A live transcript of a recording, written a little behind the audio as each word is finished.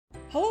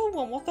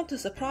Hello and welcome to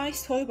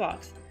Surprise Toy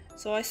Box.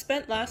 So I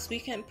spent last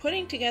weekend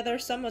putting together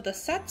some of the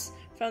sets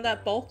from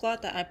that bulk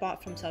lot that I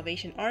bought from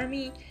Salvation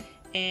Army,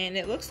 and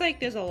it looks like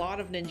there's a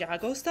lot of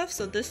Ninjago stuff.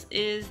 So this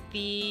is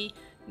the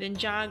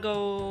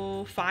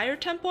Ninjago Fire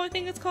Temple, I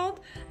think it's called.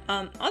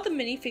 All the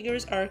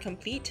minifigures are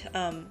complete.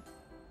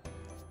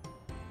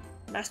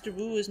 Master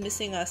Wu is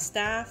missing a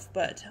staff,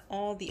 but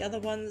all the other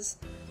ones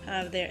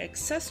have their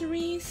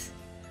accessories.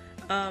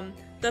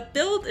 The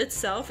build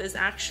itself is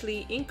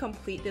actually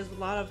incomplete. There's a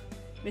lot of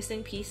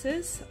missing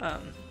pieces.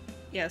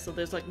 Yeah, so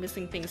there's like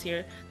missing things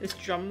here. This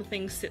drum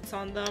thing sits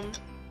on them.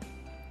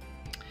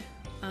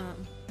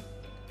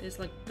 There's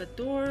like the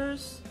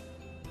doors,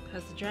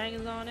 has the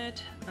dragons on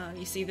it.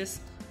 You see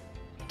this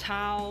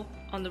towel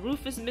on the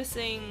roof is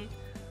missing.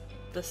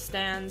 The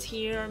stands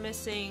here are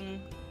missing.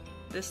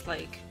 This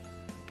like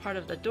part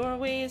of the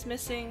doorway is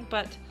missing,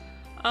 but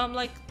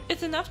like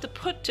it's enough to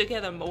put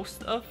together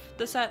most of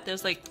the set.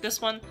 There's like this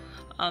one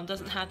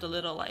doesn't have the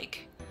little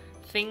like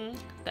thing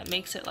that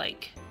makes it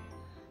like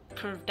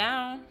curve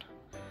down.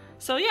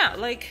 So yeah,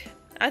 like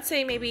I'd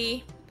say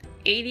maybe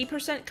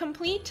 80%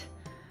 complete.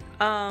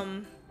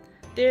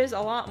 There's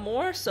a lot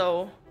more,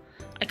 so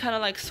I kind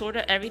of like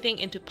sorted everything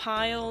into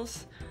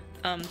piles.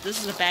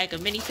 This is a bag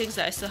of minifigs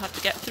that I still have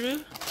to get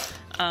through.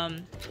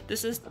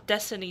 This is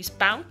Destiny's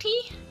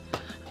Bounty,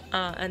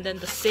 and then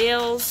the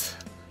sails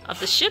of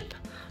the ship.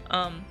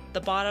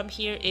 The bottom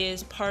here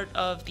is part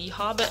of the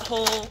Hobbit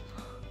hole.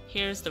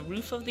 Here's the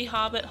roof of the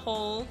Hobbit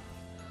hole.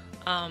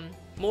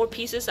 More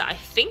pieces that I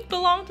think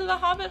belong to the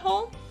Hobbit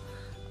hole.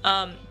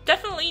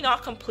 Definitely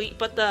not complete,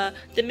 but the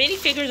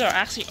minifigures are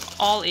actually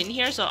all in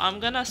here, so I'm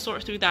gonna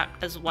sort through that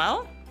as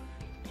well.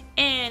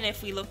 And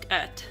if we look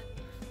at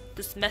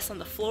this mess on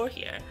the floor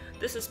here,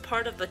 this is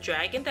part of the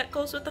dragon that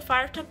goes with the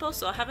fire temple,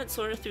 so I haven't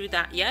sorted through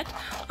that yet.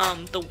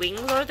 The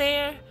wings are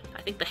there.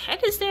 I think the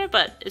head is there,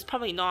 but it's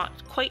probably not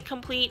quite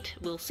complete.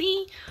 We'll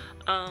see.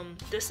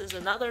 This is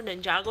another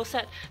Ninjago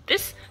set.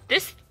 This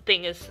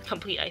thing is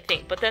complete, I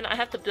think, but then I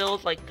have to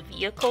build like the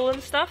vehicle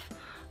and stuff.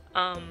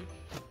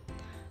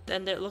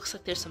 Then there looks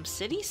like there's some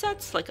city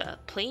sets, like a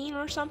plane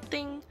or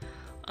something.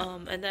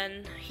 And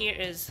then here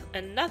is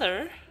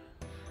another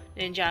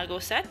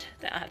Ninjago set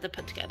that I have to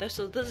put together.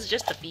 So this is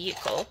just a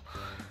vehicle.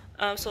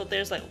 So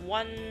there's like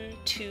 1,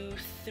 2,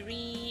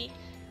 3,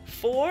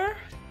 4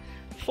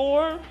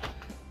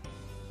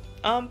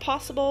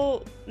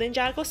 possible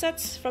Ninjago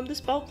sets from this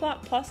bulk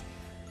lot, plus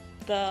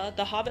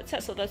the Hobbit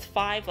set, so that's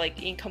 5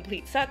 like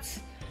incomplete sets.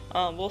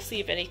 We'll see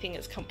if anything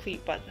is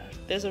complete, but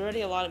there's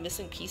already a lot of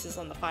missing pieces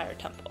on the fire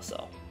temple,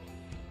 so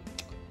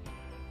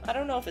I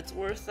don't know if it's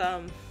worth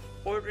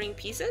ordering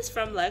pieces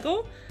from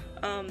Lego.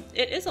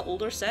 It is an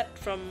older set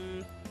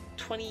from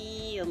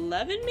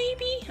 2011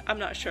 maybe? I'm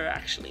not sure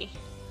actually.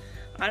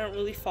 I don't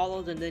really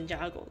follow the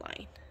Ninjago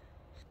line.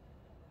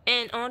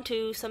 And on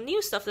to some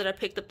new stuff that I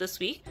picked up this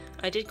week.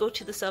 I did go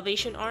to the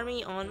Salvation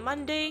Army on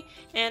Monday,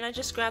 and I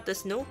just grabbed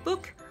this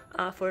notebook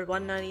for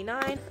 $1.99.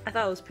 I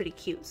thought it was pretty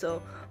cute.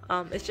 So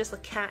it's just a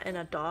cat and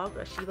a dog,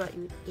 a Shiba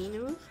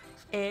Inu,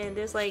 and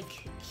there's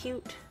like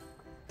cute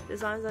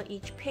designs on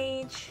each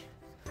page,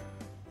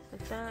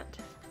 like that.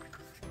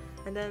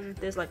 And then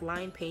there's like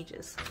line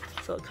pages,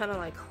 so it kind of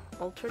like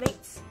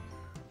alternates.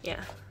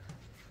 Yeah.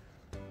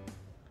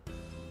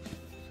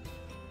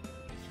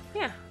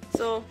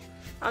 So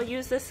I'll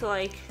use this to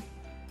like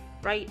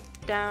write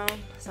down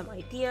some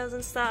ideas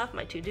and stuff,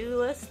 my to-do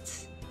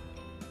lists.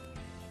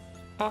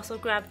 Also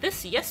grabbed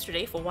this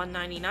yesterday for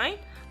 $1.99.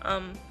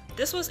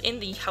 This was in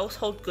the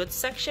household goods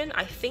section,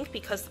 I think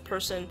because the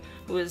person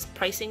who was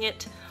pricing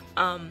it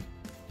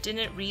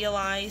didn't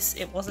realize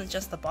it wasn't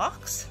just a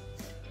box.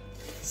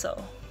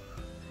 So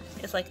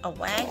it's like a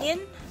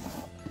wagon,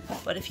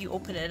 but if you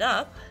open it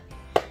up,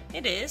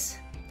 it is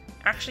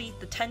actually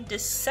the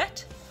 10-disc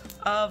set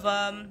of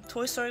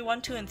Toy Story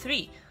 1, 2, and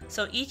 3.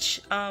 So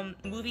each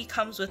movie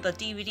comes with a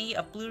DVD,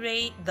 a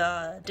Blu-ray,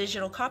 the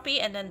digital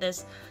copy, and then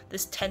there's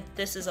this 10th.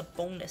 This is a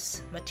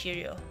bonus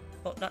material.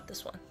 Oh, not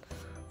this one.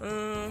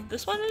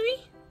 This one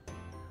maybe?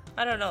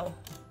 I don't know.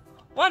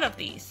 One of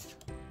these.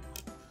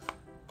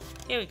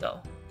 Here we go.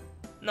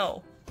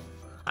 No.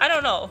 I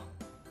don't know.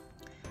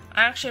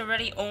 I actually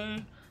already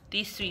own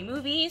these 3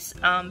 movies.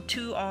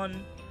 2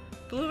 on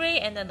Blu-ray,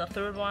 and then the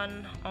third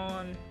one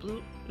on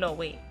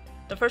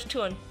the first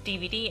 2 on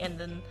DVD, and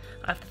then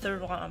I have the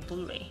third one on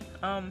Blu-ray.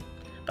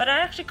 But I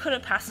actually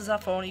couldn't pass this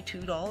up for only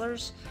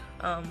 $2.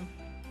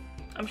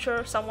 I'm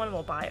sure someone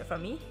will buy it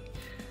from me.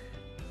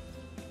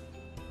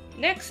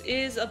 Next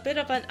is a bit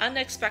of an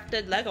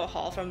unexpected Lego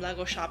haul from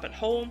Lego Shop at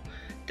Home.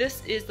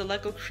 This is the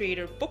Lego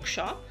Creator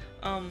Bookshop.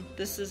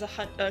 This is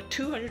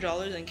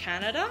 $200 in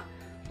Canada.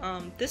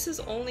 This is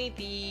only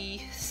the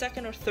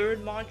 2nd or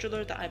 3rd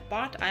modular that I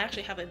bought. I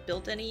actually haven't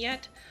built any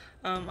yet.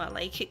 I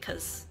like it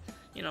because,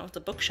 you know, it's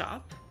a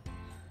bookshop.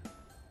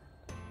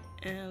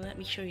 And let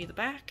me show you the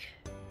back.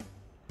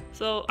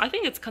 So I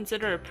think it's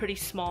considered a pretty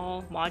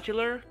small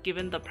modular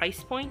given the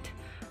price point.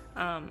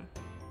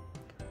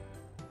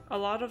 A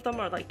lot of them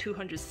are like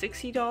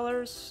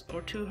 $260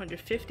 or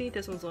 $250.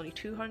 This one's only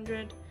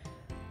 $200.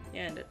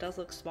 and it does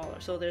look smaller.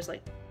 So there's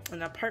like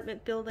an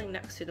apartment building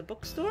next to the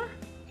bookstore.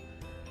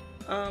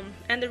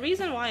 And the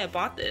reason why I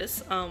bought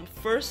this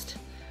first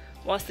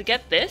was to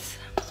get this.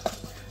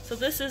 So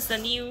this is the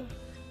new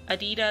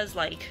Adidas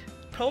like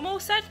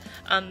promo set.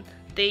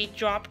 They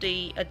dropped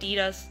the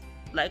Adidas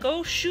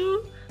Lego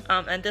shoe,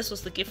 and this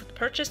was the gift with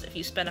purchase if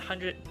you spend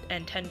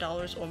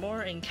 $110 or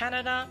more in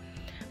Canada.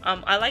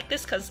 I like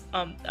this because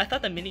I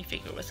thought the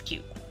minifigure was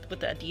cute with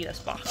the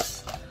Adidas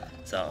box.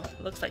 So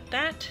it looks like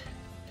that.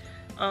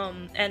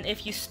 And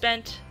if you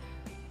spent,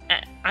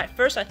 at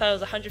first I thought it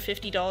was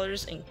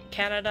 $150 in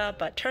Canada,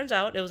 but turns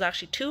out it was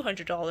actually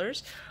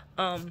 $200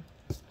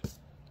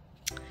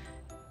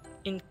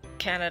 in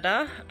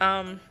Canada,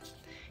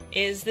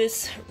 is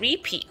this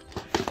repeat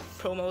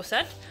promo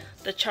set,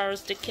 the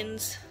Charles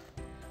Dickens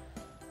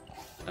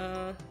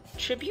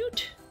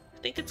tribute,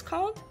 I think it's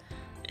called.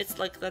 It's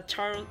like the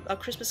A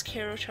Christmas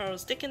Carol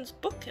Charles Dickens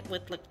book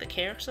with like the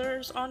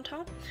characters on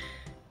top,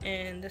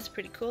 and that's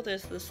pretty cool.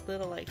 There's this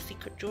little like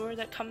secret drawer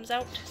that comes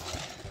out.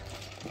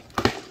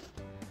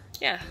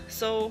 Yeah,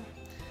 so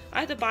I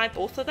had to buy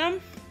both of them.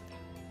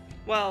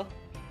 Well,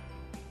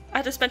 I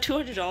had to spend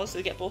 $200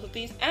 to get both of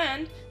these,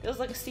 and there was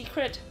like a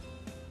secret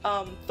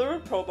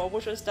third promo,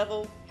 which was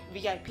Devil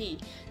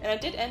VIP, and I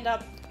did end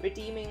up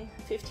redeeming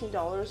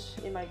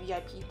 $15 in my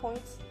VIP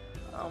points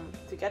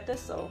to get this.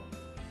 So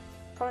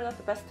probably not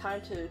the best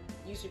time to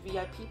use your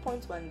VIP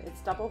points when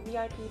it's double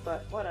VIP,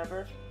 but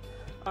whatever.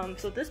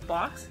 So this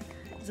box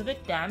is a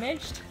bit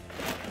damaged,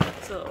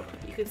 so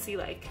you can see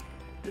like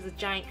there's a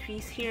giant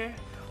crease here.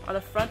 On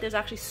the front there's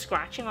actually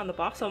scratching on the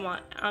box, so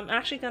I'm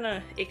actually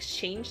gonna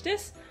exchange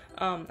this.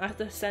 I have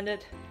to send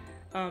it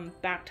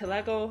back to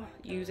Lego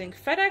using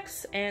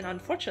FedEx, and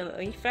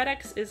unfortunately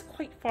FedEx is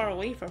quite far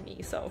away from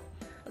me, so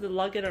I have to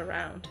lug it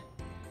around.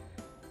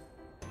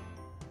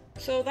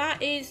 So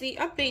that is the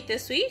update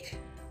this week.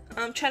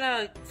 I'm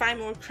trying to find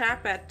more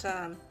crap at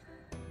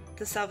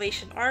the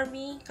Salvation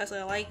Army because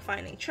I like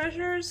finding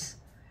treasures.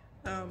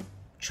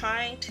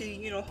 Trying to,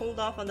 you know, hold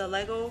off on the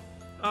Lego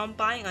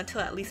buying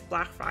until at least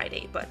Black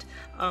Friday, but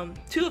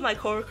two of my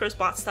coworkers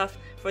bought stuff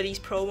for these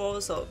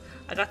promos, so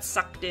I got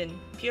sucked in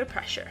peer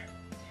pressure.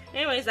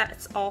 Anyways,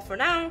 that's all for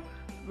now.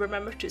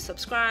 Remember to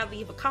subscribe,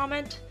 leave a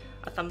comment,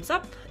 a thumbs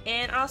up,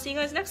 and I'll see you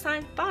guys next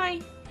time.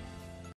 Bye!